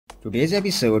Today's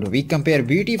episode, we compare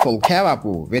beautiful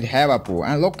Cavapoo with Havapoo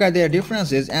and look at their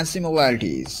differences and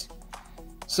similarities.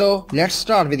 So, let's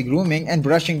start with grooming and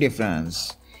brushing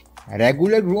difference.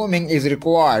 Regular grooming is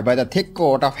required by the thick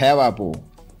coat of Havapoo.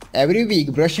 Every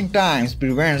week, brushing times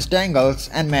prevents tangles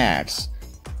and mats.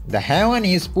 The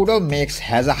Havanese Poodle mix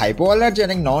has a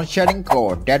hypoallergenic non-shedding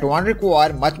coat that won't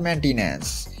require much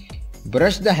maintenance.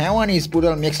 Brush the Havanese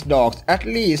Poodle mixed dogs at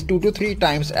least 2 to 3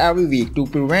 times every week to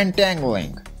prevent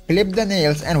tangling. Clip the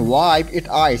nails and wipe its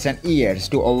eyes and ears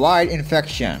to avoid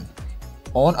infection.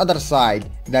 On other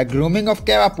side, the grooming of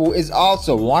Cavapoo is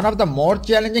also one of the more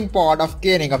challenging part of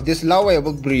caring of this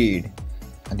lovable breed.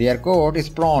 Their coat is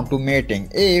prone to mating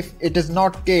if it is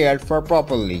not cared for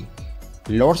properly.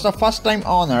 Lots of first-time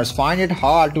owners find it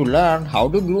hard to learn how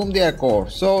to groom their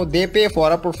coat, so they pay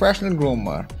for a professional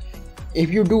groomer. If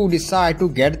you do decide to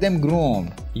get them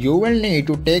groomed, you will need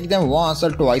to take them once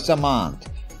or twice a month.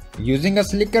 Using a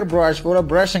slicker brush for a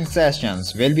brushing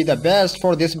sessions will be the best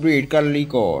for this breed curly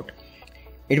coat.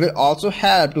 It will also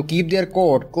help to keep their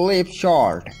coat clipped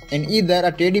short in either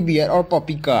a teddy bear or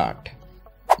puppy cut.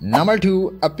 Number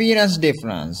 2. Appearance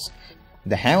difference.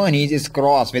 The Havanese is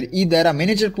crossed with either a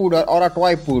miniature poodle or a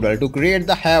toy poodle to create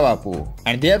the Havapoo,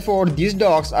 and therefore these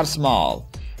dogs are small.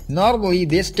 Normally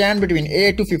they stand between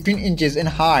 8 to 15 inches in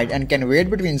height and can weigh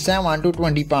between 7 to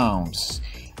 20 pounds.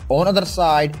 On other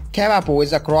side, Cavapoo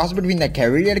is a cross between the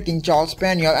Cavalier King Charles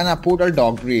Spaniel and a poodle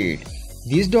dog breed.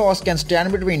 These dogs can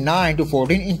stand between 9 to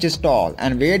 14 inches tall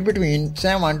and weigh between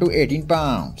 7 to 18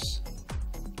 pounds.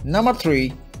 Number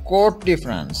 3. Coat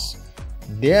difference.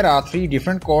 There are 3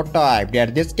 different coat types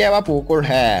that this Cavapoo could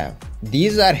have.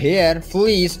 These are hair,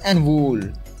 fleece and wool.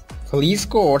 Fleece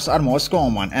coats are most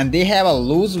common and they have a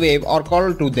loose wave or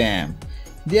curl to them.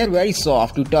 They are very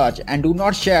soft to touch and do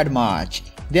not shed much.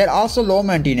 They are also low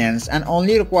maintenance and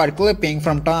only require clipping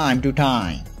from time to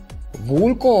time.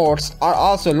 Wool coats are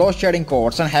also low shedding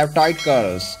coats and have tight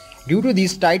curls. Due to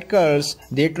these tight curls,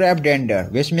 they trap dander,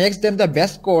 which makes them the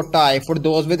best coat type for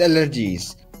those with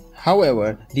allergies.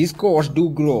 However, these coats do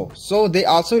grow, so they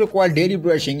also require daily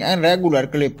brushing and regular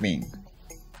clipping.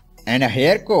 And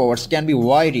hair coats can be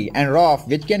wiry and rough,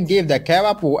 which can give the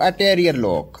Cavapoo a terrier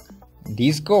look.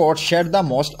 These coats shed the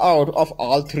most out of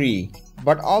all 3,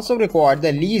 but also require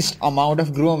the least amount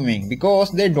of grooming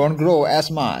because they don't grow as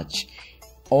much.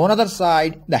 On other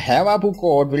side, the Havapoo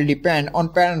coat will depend on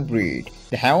parent breed.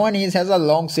 The Havanese has a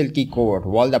long silky coat,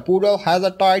 while the Poodle has a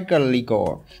tight curly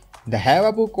coat. The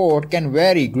Havapoo coat can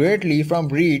vary greatly from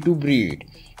breed to breed.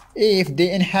 If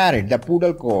they inherit the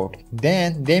Poodle coat,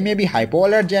 then they may be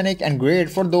hypoallergenic and great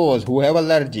for those who have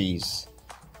allergies.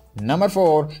 Number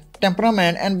 4.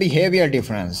 Temperament and behavior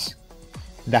difference.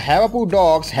 The Havapoo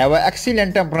dogs have an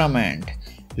excellent temperament,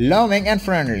 loving and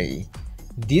friendly.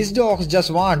 These dogs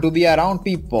just want to be around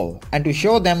people and to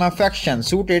show them affection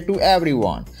suited to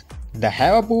everyone. The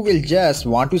Havapoo will just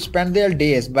want to spend their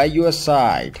days by your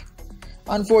side.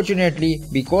 Unfortunately,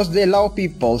 because they love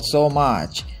people so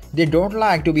much, they don't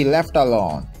like to be left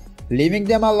alone. Leaving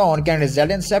them alone can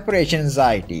result in separation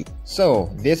anxiety.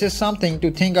 So, this is something to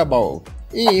think about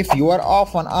if you are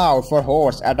often out for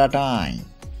hours at a time.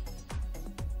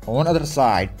 On the other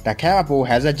side, the Cavapoo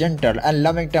has a gentle and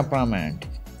loving temperament.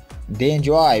 They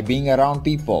enjoy being around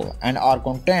people and are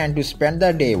content to spend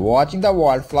the day watching the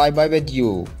world fly by with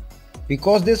you.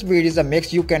 Because this breed is a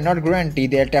mix, you cannot guarantee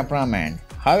their temperament.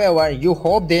 However, you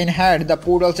hope they inherit the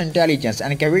Poodle's intelligence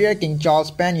and Cavalier King Charles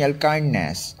Spaniel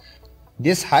kindness.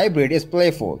 This hybrid is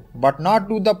playful, but not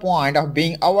to the point of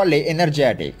being overly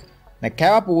energetic. The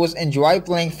Cavapoos enjoy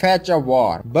playing fetch or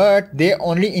war, but they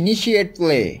only initiate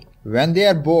play when they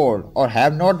are bored or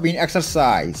have not been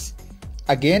exercised.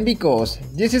 Again, because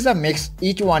this is a mix,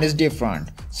 each one is different.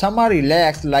 Some are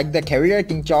relaxed like the Cavalier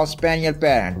King Charles Spaniel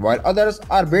parent, while others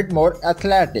are a bit more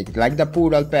athletic like the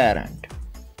Poodle parent.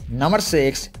 Number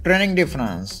 6. Training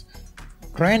difference.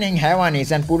 Training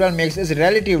Havanese and Poodle mix is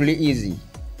relatively easy.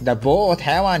 The both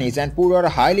Havanese and Poodle are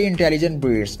highly intelligent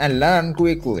breeds and learn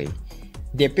quickly.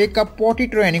 They pick up potty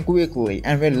training quickly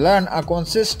and will learn a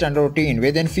consistent routine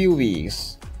within few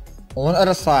weeks. On the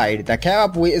other side, the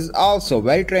Cavapoo is also a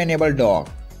very trainable dog,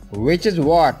 which is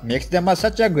what makes them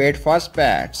such a great first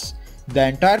pets. The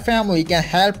entire family can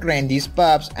help train these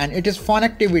pups and it is fun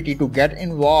activity to get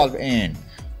involved in.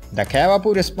 The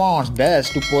Cavapoo responds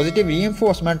best to positive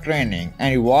reinforcement training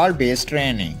and reward-based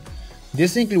training.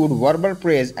 This includes verbal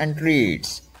praise and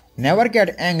treats. Never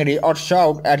get angry or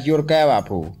shout at your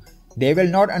Cavapoo. They will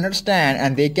not understand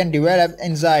and they can develop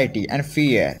anxiety and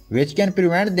fear, which can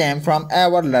prevent them from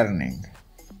ever learning.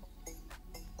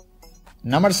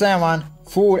 Number 7.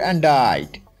 Food and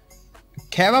diet.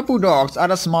 Cavapoo dogs are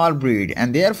a small breed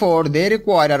and therefore they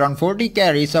require around 40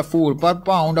 calories of food per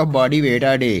pound of body weight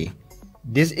a day.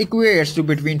 This equates to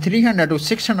between 300 to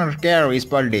 600 calories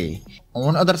per day.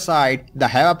 On the other side, the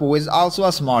Havapoo is also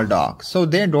a small dog, so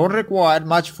they don't require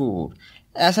much food.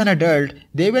 As an adult,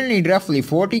 they will need roughly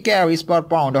 40 calories per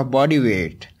pound of body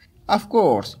weight. Of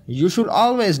course, you should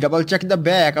always double check the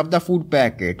back of the food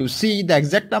packet to see the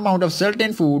exact amount of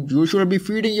certain food you should be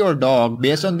feeding your dog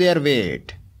based on their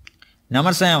weight.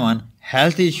 Number 7.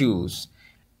 Health issues.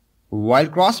 While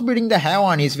crossbreeding the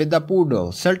Havanese with the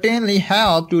Poodle certainly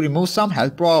help to remove some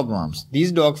health problems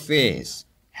these dogs face,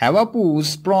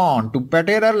 Havapoos prone to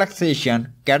pateral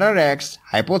laxation, cataracts,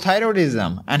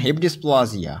 hypothyroidism, and hip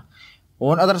dysplasia.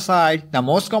 On the other side, the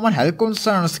most common health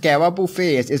concerns Cavapoo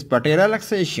face is pateral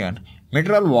laxation,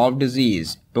 mitral valve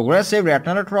disease, progressive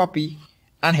retinal atrophy,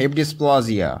 and hip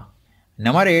dysplasia.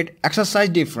 Number 8. Exercise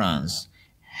difference.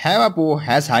 Havapoo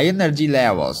has high energy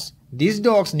levels. These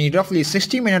dogs need roughly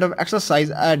 60 minutes of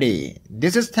exercise a day.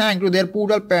 This is thanks to their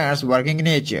poodle parents' working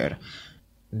nature.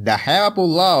 The Havapoo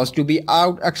loves to be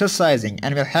out exercising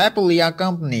and will happily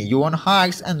accompany you on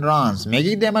hikes and runs,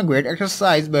 making them a great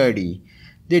exercise buddy.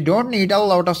 They don't need a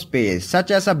lot of space,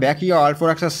 such as a backyard for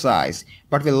exercise,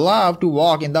 but will love to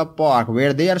walk in the park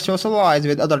where they are socialized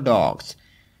with other dogs.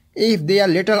 If they are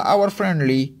little hour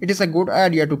friendly, it is a good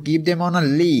idea to keep them on a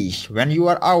leash when you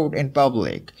are out in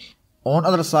public. On the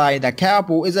other side, the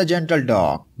Cavapoo is a gentle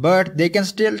dog, but they can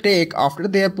still take after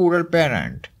their poodle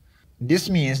parent. This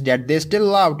means that they still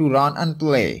love to run and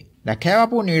play. The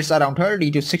Cavapoo needs around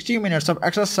 30 to 60 minutes of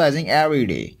exercising every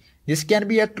day. This can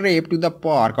be a trip to the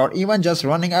park or even just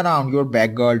running around your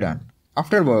back garden.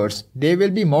 Afterwards, they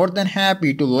will be more than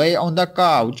happy to lay on the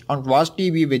couch and watch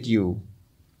TV with you.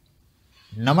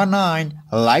 Number 9.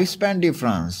 Lifespan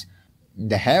difference.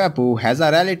 The Havapoo has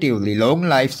a relatively long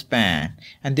lifespan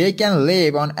and they can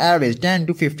live on average 10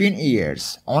 to 15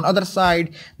 years. On the other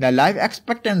side, the life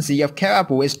expectancy of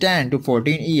Cavapoo is 10 to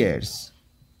 14 years.